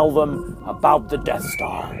you tell them about the Death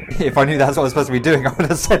Star? If I knew that's what I was supposed to be doing, I would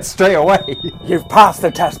have said straight away. You've passed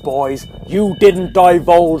the test, boys. You didn't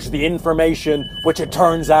divulge the information, which it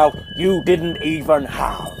turns out you didn't even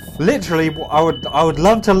have. Literally, I would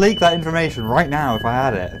love to leak that information right now if I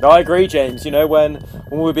had it. I agree, James. When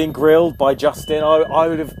we were being grilled by Justin, I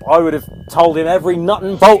would have told him every nut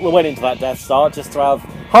and bolt that went into that Death Star just to have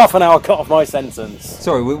half an hour cut off my sentence.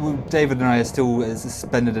 Sorry, David and I are still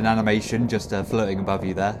suspended in animation, just floating above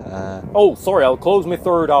you there. Oh, sorry, I'll close my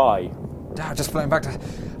third eye. Just floating back to...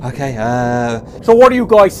 Okay, So what are you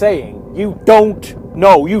guys saying? You don't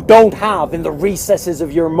know, you don't have in the recesses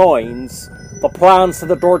of your minds the plans to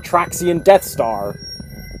the Dortraxian Death Star,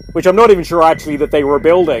 which I'm not even sure actually that they were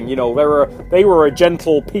building. You know, they were a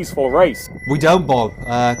gentle, peaceful race. We don't, Bob.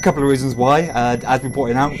 A couple of reasons why. As we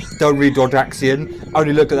pointed out, don't read Dortraxian.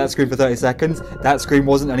 Only looked at that screen for 30 seconds. That screen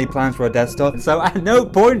wasn't any plans for a Death Star. So at no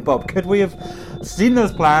point, Bob, could we have seen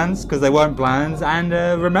those plans, because they weren't plans, and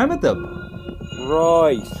remembered them.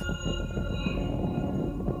 Right.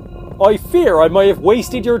 I fear I may have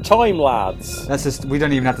wasted your time, lads. We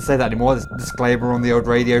don't even have to say that anymore. There's a disclaimer on the old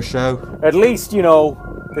radio show. At least, you know,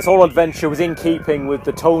 this whole adventure was in keeping with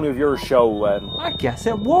the tone of your show, I guess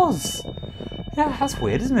it was. Yeah, that's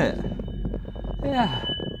weird, isn't it? Yeah.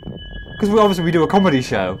 Because we do a comedy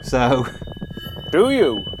show, so... Do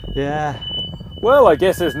you? Yeah. Well, I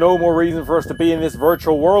guess there's no more reason for us to be in this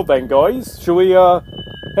virtual world then, guys. Shall we,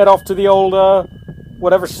 head off to the old,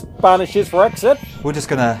 whatever Spanish is for exit? We're just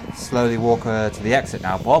gonna slowly walk to the exit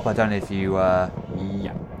now, Bob. I don't know if you,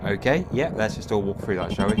 yeah. Okay, yeah, let's just all walk through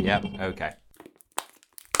that, shall we? Yep, okay.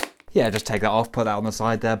 Yeah, just take that off, put that on the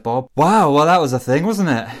side there, Bob. Wow, well that was a thing, wasn't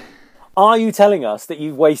it? Are you telling us that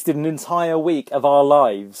you've wasted an entire week of our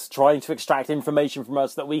lives trying to extract information from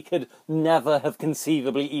us that we could never have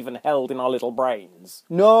conceivably even held in our little brains?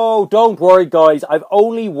 No, don't worry, guys. I've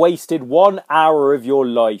only wasted 1 hour of your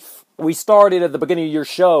life. We started at the beginning of your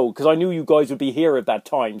show because I knew you guys would be here at that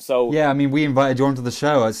time, so... Yeah, I mean, we invited you onto the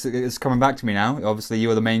show. It's coming back to me now. Obviously, you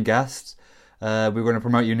were the main guest. We're going to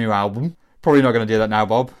promote your new album. Probably not going to do that now,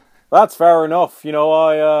 Bob. That's fair enough. You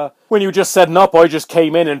know, when you were just setting up, I just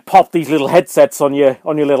came in and popped these little headsets on your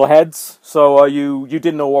little heads. So you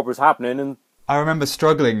didn't know what was happening. And I remember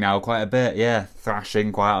struggling now quite a bit, yeah,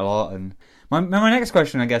 thrashing quite a lot. And my next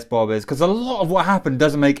question, I guess, Bob, is, because a lot of what happened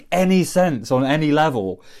doesn't make any sense on any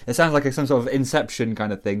level. It sounds like some sort of Inception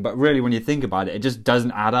kind of thing, but really when you think about it, it just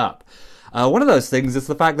doesn't add up. One of those things is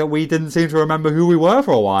the fact that we didn't seem to remember who we were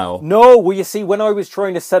for a while. No, well, you see, when I was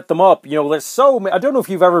trying to set them up, you know, there's so many... I don't know if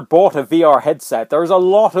you've ever bought a VR headset. There's a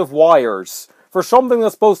lot of wires. For something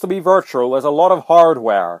that's supposed to be virtual, there's a lot of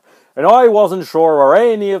hardware. And I wasn't sure where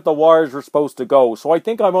any of the wires were supposed to go. So I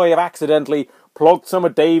think I might have accidentally plugged some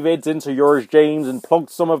of David's into yours, James, and plugged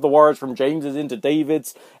some of the wires from James's into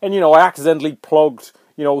David's. And, you know, I accidentally plugged,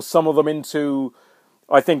 you know, some of them into...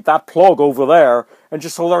 I think that plug over there, and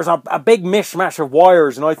just so there was a big mishmash of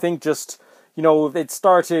wires, and I think just, you know, it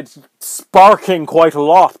started sparking quite a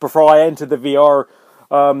lot before I entered the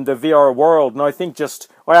VR world, and I think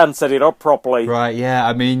just I hadn't set it up properly. Right, yeah,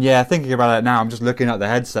 I mean, yeah, thinking about it now, I'm just looking at the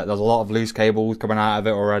headset, there's a lot of loose cables coming out of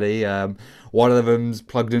it already. One of them's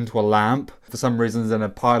plugged into a lamp, for some reason there's in a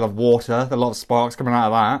pile of water, a lot of sparks coming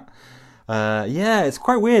out of that. Yeah, it's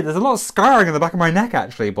quite weird. There's a lot of scarring in the back of my neck,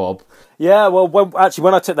 actually, Bob. Yeah, well, when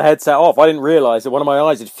I took the headset off, I didn't realise that one of my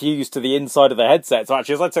eyes had fused to the inside of the headset. So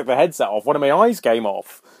actually, as I took the headset off, one of my eyes came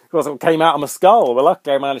off. Because it came out of my skull. Well,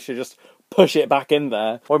 luckily I managed to just push it back in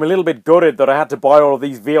there. I'm a little bit gutted that I had to buy all of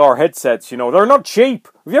these VR headsets, you know. They're not cheap.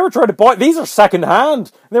 Have you ever tried to buy... These are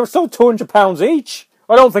second-hand. And they were still £200 each.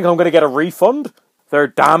 I don't think I'm going to get a refund. They're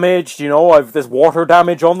damaged, you know, there's water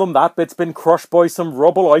damage on them. That bit's been crushed by some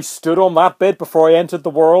rubble. I stood on that bit before I entered the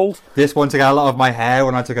world. This one took out a lot of my hair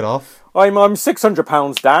when I took it off. I'm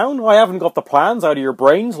 £600 down. I haven't got the plans out of your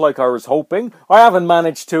brains like I was hoping. I haven't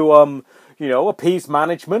managed to, you know, appease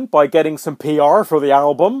management by getting some PR for the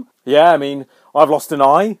album. Yeah, I mean, I've lost an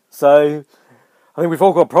eye, so I think we've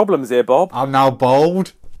all got problems here, Bob. I'm now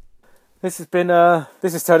bald. This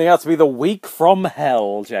is turning out to be the week from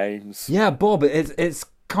hell, James. Yeah, Bob, it's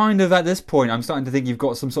kind of at this point, I'm starting to think you've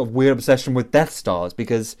got some sort of weird obsession with Death Stars,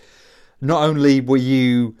 because not only were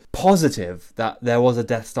you positive that there was a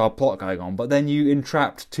Death Star plot going on, but then you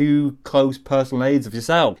entrapped two close personal aides of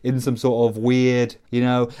yourself in some sort of weird, you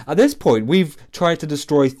know... At this point, we've tried to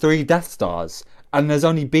destroy 3 Death Stars, and there's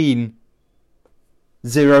only been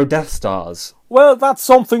 0 Death Stars. Well, that's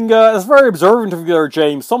something that's very observant of you there,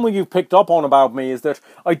 James. Something you've picked up on about me is that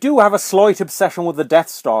I do have a slight obsession with the Death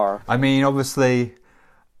Star. I mean, obviously,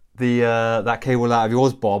 that cable out of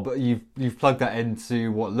yours, Bob, you've plugged that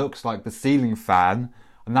into what looks like the ceiling fan,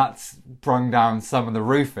 and that's brung down some of the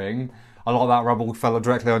roofing. A lot of that rubble fell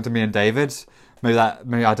directly onto me and David. Maybe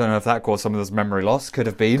I don't know if that caused some of this memory loss. Could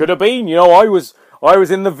have been. Could have been. You know, I was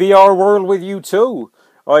in the VR world with you too.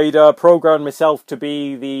 I'd programmed myself to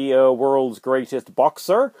be the world's greatest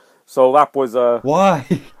boxer, so that was... Why?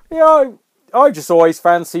 Yeah, I just always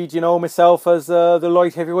fancied, you know, myself as the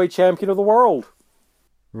light heavyweight champion of the world.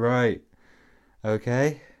 Right.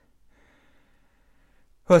 Okay.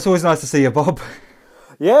 Well, it's always nice to see you, Bob.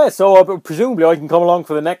 Yeah, so presumably I can come along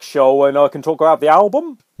for the next show and I can talk about the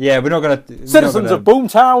album. Yeah, we're not going to... Citizens of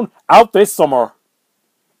Boomtown, out this summer.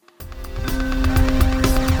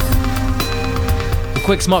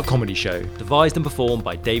 QuickSmart Comedy Show, devised and performed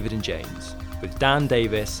by David and James, with Dan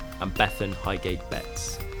Davis and Bethan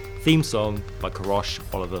Highgate-Betts. Theme song by Karosh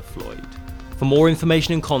Oliver Floyd. For more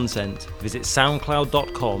information and content, visit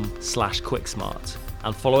soundcloud.com/QuickSmart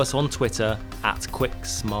and follow us on Twitter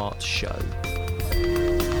 @QuickSmartShow.